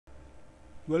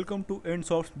Welcome to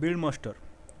Ensoft Build Master.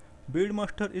 Build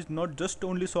Master is not just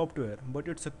only software, but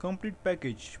it's a complete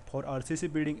package for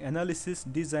RCC building analysis,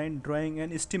 design, drawing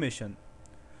and estimation.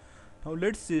 Now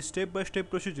let's see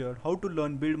step-by-step procedure how to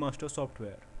learn Build Master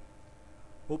software.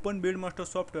 Open Build Master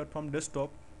software from desktop.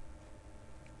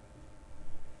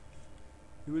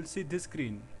 You will see this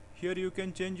screen. Here you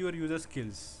can change your user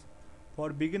skills.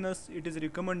 For beginners, it is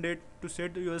recommended to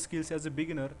set your skills as a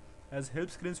beginner, as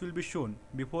help screens will be shown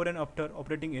before and after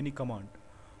operating any command.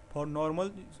 For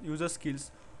normal user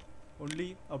skills,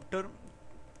 only after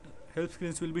help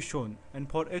screens will be shown, and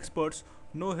for experts,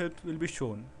 no help will be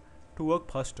shown to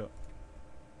work faster.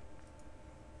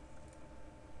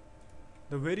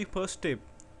 The very first step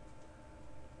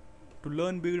to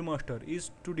learn Build Master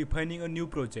is to defining a new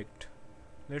project.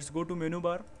 Let's go to menu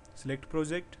bar, select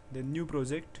project, then new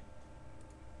project.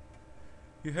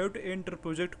 You have to enter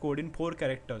project code in 4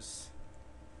 characters.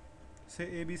 Say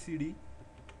ABCD.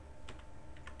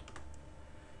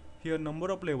 Here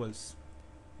number of levels.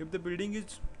 If the building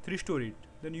is 3-storied,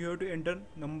 then you have to enter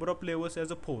number of levels as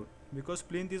a 4, because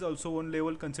Plinth is also one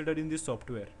level considered in this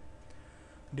software.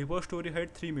 Default story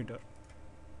height 3 meter.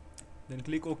 Then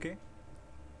click OK.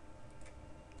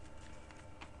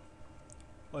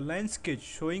 A line sketch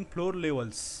showing floor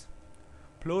levels,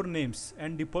 floor names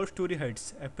and default story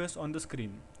heights appears on the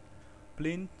screen.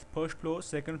 Plinth, first floor,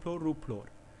 second floor, roof floor.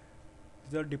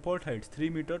 These are default heights 3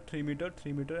 meter, 3 meter,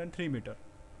 3 meter and 3 meter.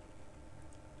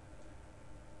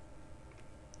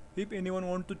 If anyone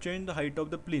wants to change the height of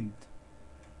the plinth,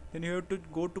 then you have to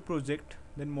go to project,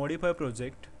 then modify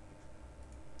project,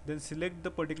 then select the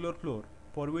particular floor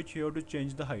for which you have to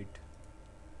change the height.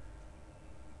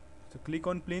 So click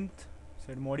on plinth,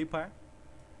 set modify.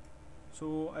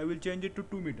 So I will change it to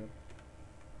 2 meter.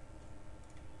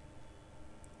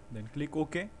 Then click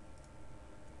OK.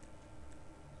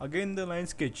 Again the line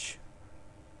sketch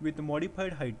with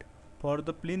modified height for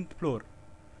the plinth floor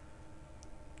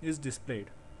is displayed.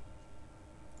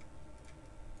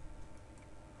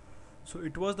 So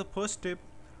it was the first step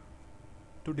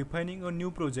to defining a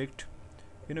new project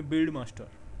in a Build Master.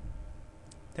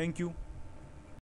 Thank you.